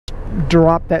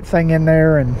drop that thing in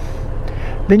there, and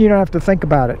then you don't have to think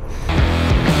about it.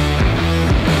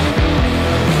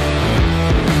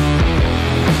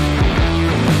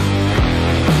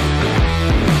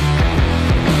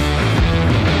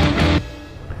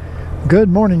 Good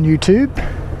morning, YouTube.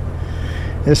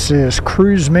 This is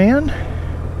Cruiseman.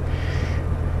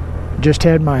 Just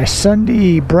had my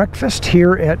Sunday breakfast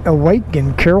here at Awake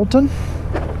in Carrollton.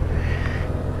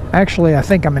 Actually, I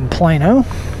think I'm in Plano.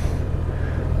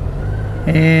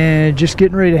 And just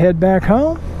getting ready to head back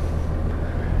home.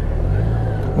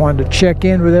 Wanted to check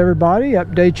in with everybody,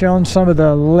 update you on some of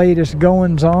the latest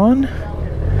goings on.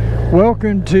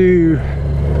 Welcome to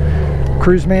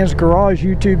Cruiseman's Garage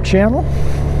YouTube channel.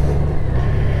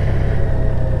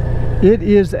 It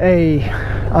is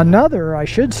another, I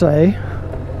should say,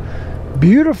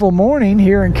 beautiful morning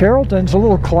here in Carrollton. It's a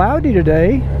little cloudy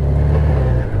today,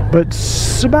 but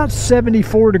it's about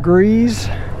 74 degrees.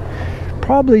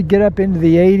 Probably get up into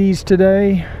the 80s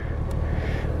today.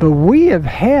 But we have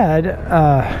had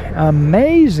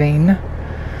amazing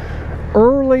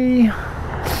early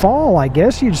fall, I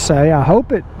guess you'd say. I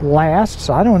hope it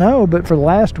lasts. I don't know, but for the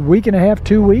last week and a half,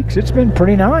 2 weeks, it's been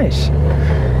pretty nice.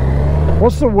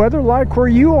 What's the weather like where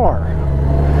you are?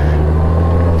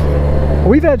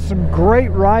 We've had some great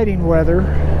riding weather,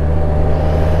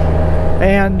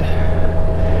 and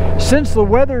since the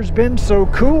weather's been so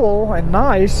cool and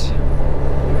nice,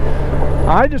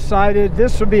 I decided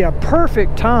this would be a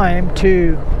perfect time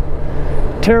to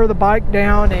tear the bike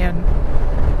down and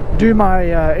do my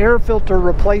air filter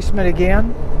replacement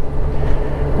again,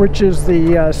 which is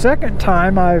the second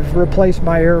time I've replaced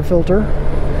my air filter.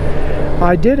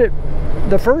 I did it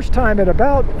the first time at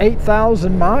about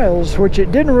 8,000 miles, which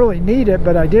it didn't really need it,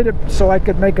 but I did it so I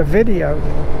could make a video.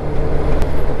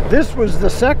 This was the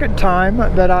second time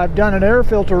that I've done an air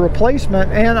filter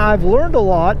replacement, and I've learned a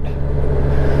lot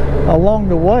along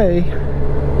the way,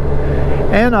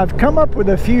 and I've come up with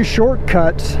a few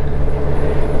shortcuts,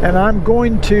 and I'm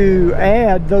going to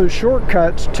add those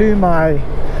shortcuts to my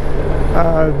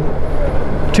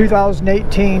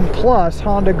 2018 plus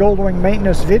Honda Goldwing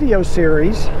maintenance video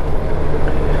series,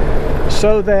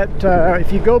 so that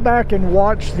if you go back and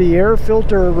watch the air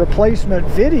filter replacement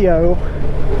video,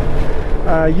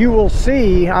 you will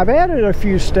see I've added a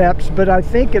few steps, but I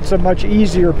think it's a much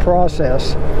easier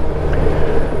process.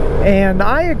 And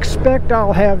I expect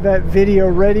I'll have that video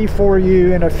ready for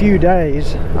you in a few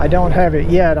days. I don't have it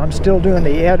yet. I'm still doing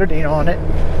the editing on it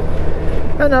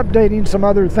and updating some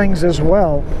other things as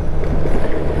well.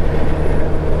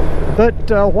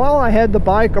 But while I had the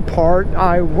bike apart,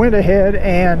 I went ahead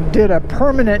and did a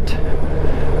permanent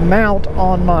mount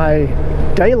on my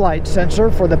daylight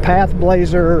sensor for the Path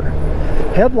Blazer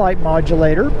headlight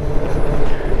modulator.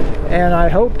 And I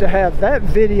hope to have that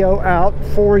video out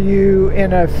for you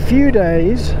in a few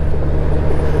days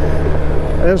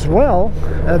as well.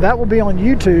 That will be on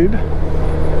YouTube.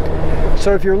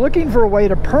 So if you're looking for a way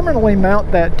to permanently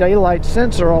mount that daylight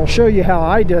sensor, I'll show you how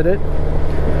I did it.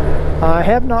 I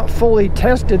have not fully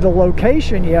tested the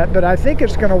location yet, but I think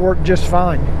it's going to work just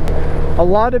fine. A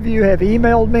lot of you have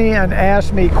emailed me and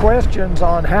asked me questions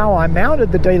on how I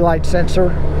mounted the daylight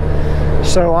sensor,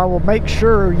 so I will make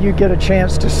sure you get a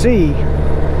chance to see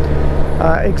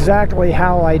exactly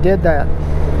how I did that.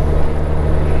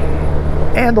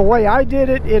 And the way I did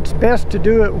it, it's best to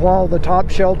do it while the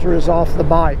top shelter is off the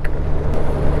bike.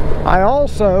 I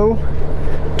also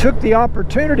took the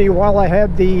opportunity while I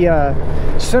had the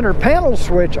center panel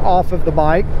switch off of the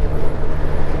bike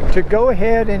to go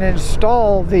ahead and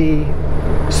install the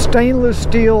stainless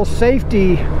steel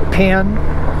safety pin,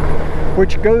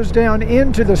 which goes down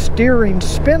into the steering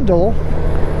spindle.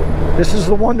 This is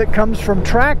the one that comes from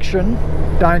Traxxion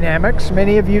Dynamics.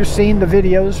 Many of you have seen the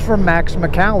videos from Max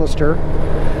McAllister.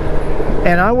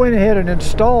 And I went ahead and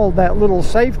installed that little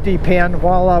safety pin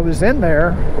while I was in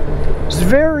there. It's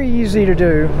very easy to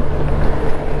do.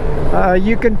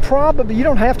 You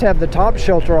don't have to have the top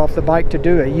shelter off the bike to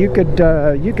do it. You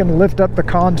can lift up the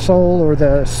console, or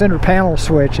the center panel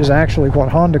switch is actually what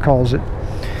Honda calls it.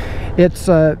 It's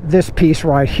this piece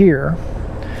right here.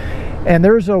 And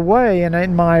there's a way, and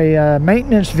in my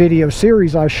maintenance video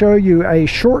series, I show you a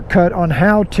shortcut on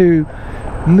how to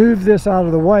move this out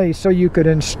of the way so you could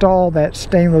install that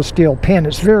stainless steel pin.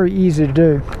 It's very easy to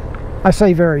do. I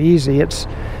say very easy. It's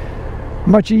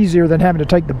much easier than having to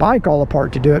take the bike all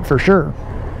apart to do it, for sure.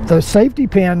 The safety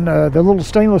pin, the little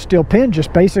stainless steel pin,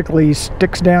 just basically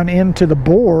sticks down into the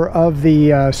bore of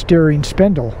the steering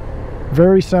spindle.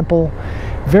 Very simple,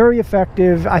 very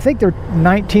effective. I think they're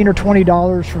 $19 or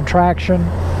 $20 from Traxxion.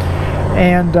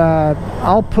 And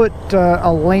I'll put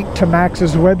a link to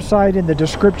Max's website in the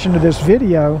description of this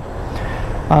video.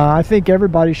 I think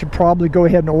everybody should probably go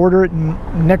ahead and order it,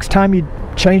 and next time you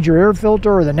change your air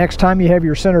filter, or the next time you have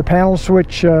your center panel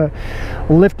switch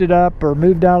lifted up or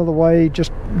moved out of the way,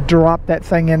 just drop that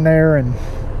thing in there, and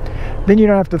then you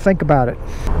don't have to think about it.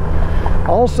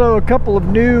 Also, a couple of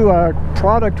new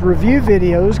product review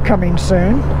videos coming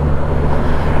soon.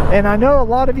 And I know a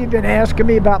lot of you have been asking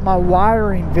me about my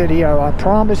wiring video. I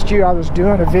promised you I was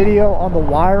doing a video on the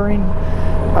wiring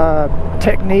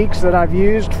techniques that I've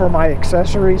used for my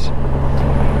accessories.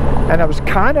 And I was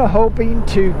kind of hoping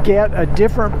to get a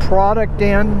different product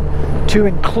in to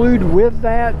include with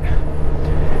that.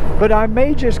 But I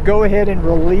may just go ahead and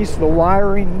release the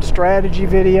wiring strategy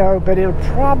video, but it'll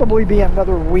probably be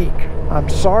another week. I'm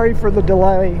sorry for the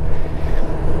delay,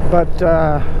 but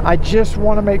I just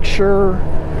want to make sure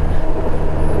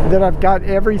that I've got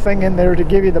everything in there to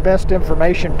give you the best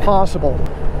information possible.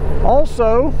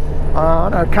 Also,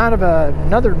 on a kind of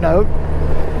another note,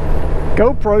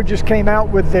 GoPro just came out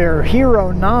with their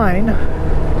Hero 9,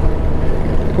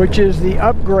 which is the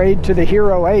upgrade to the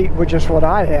Hero 8, which is what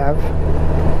I have.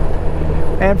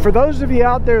 And for those of you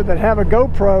out there that have a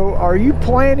GoPro, are you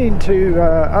planning to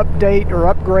update or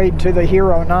upgrade to the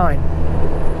Hero 9?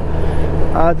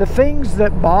 The things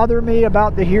that bother me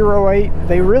about the Hero 8,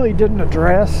 they really didn't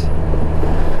address.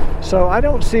 So I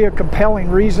don't see a compelling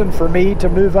reason for me to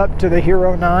move up to the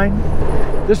Hero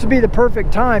 9. This would be the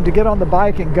perfect time to get on the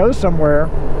bike and go somewhere.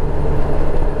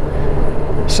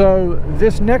 So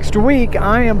this next week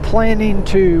I am planning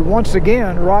to once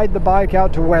again ride the bike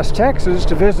out to West Texas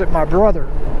to visit my brother.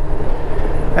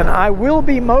 And I will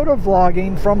be moto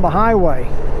vlogging from the highway.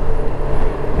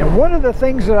 And one of the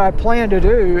things that I plan to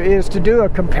do is to do a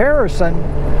comparison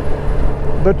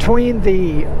between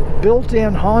the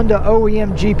built-in Honda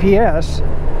OEM GPS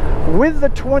with the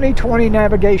 2020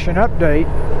 navigation update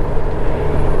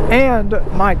and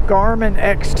my Garmin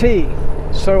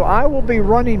XT. So I will be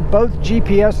running both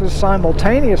GPSs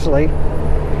simultaneously,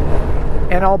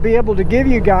 and I'll be able to give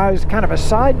you guys kind of a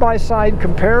side-by-side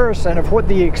comparison of what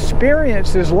the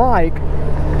experience is like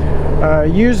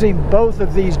using both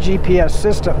of these GPS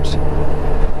systems.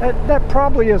 That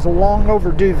probably is a long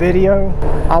overdue video.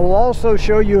 I will also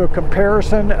show you a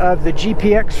comparison of the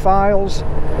GPX files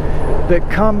that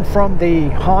come from the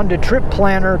Honda trip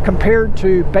planner compared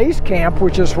to Basecamp,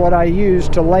 which is what I use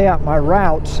to lay out my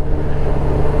routes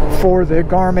for the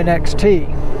Garmin XT.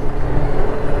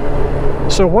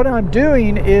 So what I'm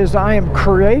doing is I am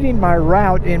creating my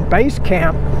route in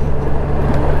Basecamp,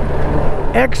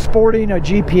 exporting a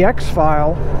GPX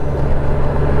file,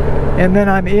 and then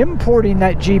I'm importing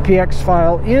that GPX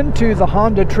file into the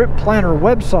Honda Trip Planner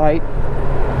website,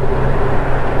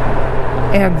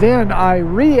 and then I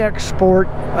re-export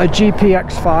a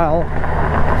GPX file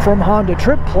from Honda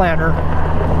Trip Planner,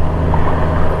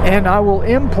 and I will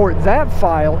import that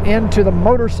file into the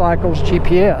motorcycle's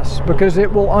GPS because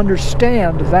it will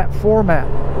understand that format.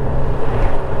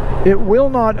 It will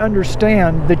not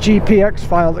understand the GPX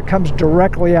file that comes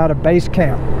directly out of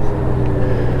Basecamp.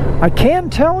 I can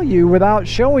tell you without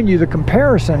showing you the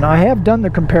comparison. I have done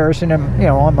the comparison,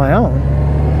 on my own,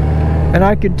 and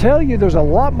I can tell you there's a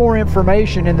lot more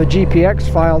information in the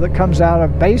GPX file that comes out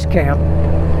of Basecamp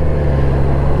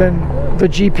than the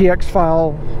GPX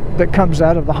file that comes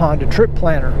out of the Honda Trip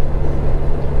Planner.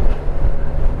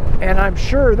 And I'm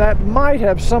sure that might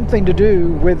have something to do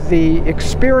with the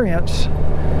experience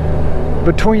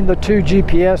between the two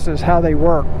GPSs, how they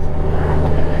work.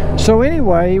 So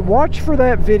anyway, watch for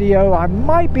that video. I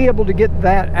might be able to get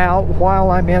that out while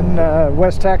I'm in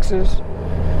West Texas.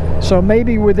 So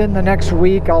maybe within the next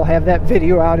week I'll have that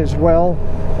video out as well.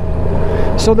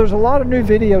 So there's a lot of new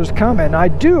videos coming. I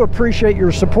do appreciate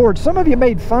your support. Some of you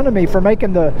made fun of me for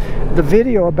making the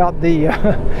video about the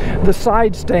the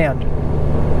side stand.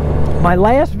 My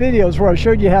last videos where I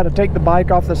showed you how to take the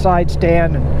bike off the side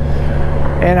stand,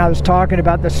 and I was talking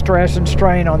about the stress and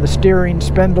strain on the steering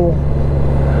spindle.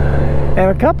 And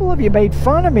a couple of you made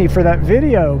fun of me for that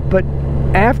video, but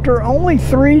after only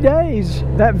 3 days,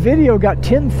 that video got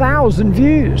 10,000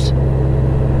 views.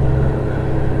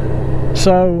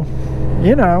 So,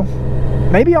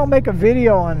 maybe I'll make a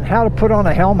video on how to put on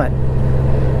a helmet.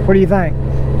 What do you think?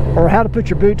 Or how to put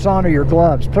your boots on or your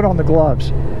gloves. Put on the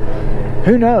gloves.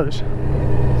 Who knows?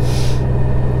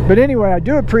 But anyway, I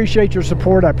do appreciate your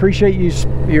support. I appreciate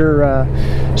your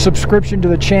subscription to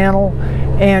the channel.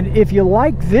 And if you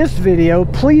like this video,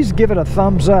 please give it a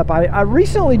thumbs up. I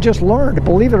recently just learned,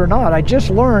 believe it or not, I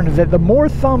just learned that the more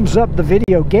thumbs up the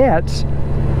video gets,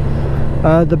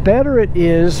 the better it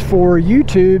is for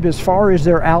YouTube as far as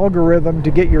their algorithm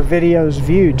to get your videos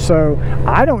viewed. So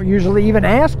I don't usually even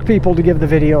ask people to give the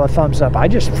video a thumbs up. I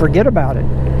just forget about it.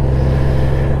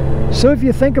 So if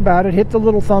you think about it, hit the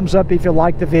little thumbs up if you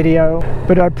like the video.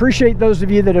 But I appreciate those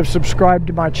of you that have subscribed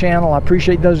to my channel. I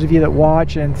appreciate those of you that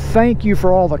watch, and thank you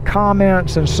for all the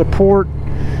comments and support.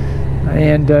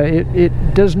 And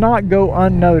it does not go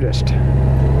unnoticed.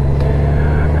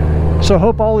 So I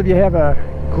hope all of you have a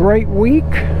great week.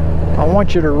 I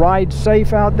want you to ride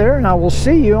safe out there, and I will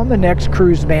see you on the next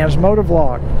Cruiseman's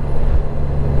Motovlog.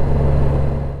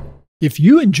 If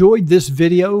you enjoyed this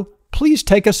video, please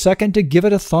take a second to give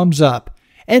it a thumbs up.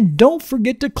 And don't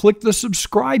forget to click the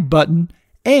subscribe button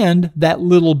and that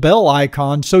little bell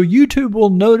icon so YouTube will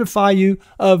notify you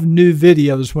of new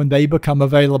videos when they become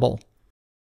available.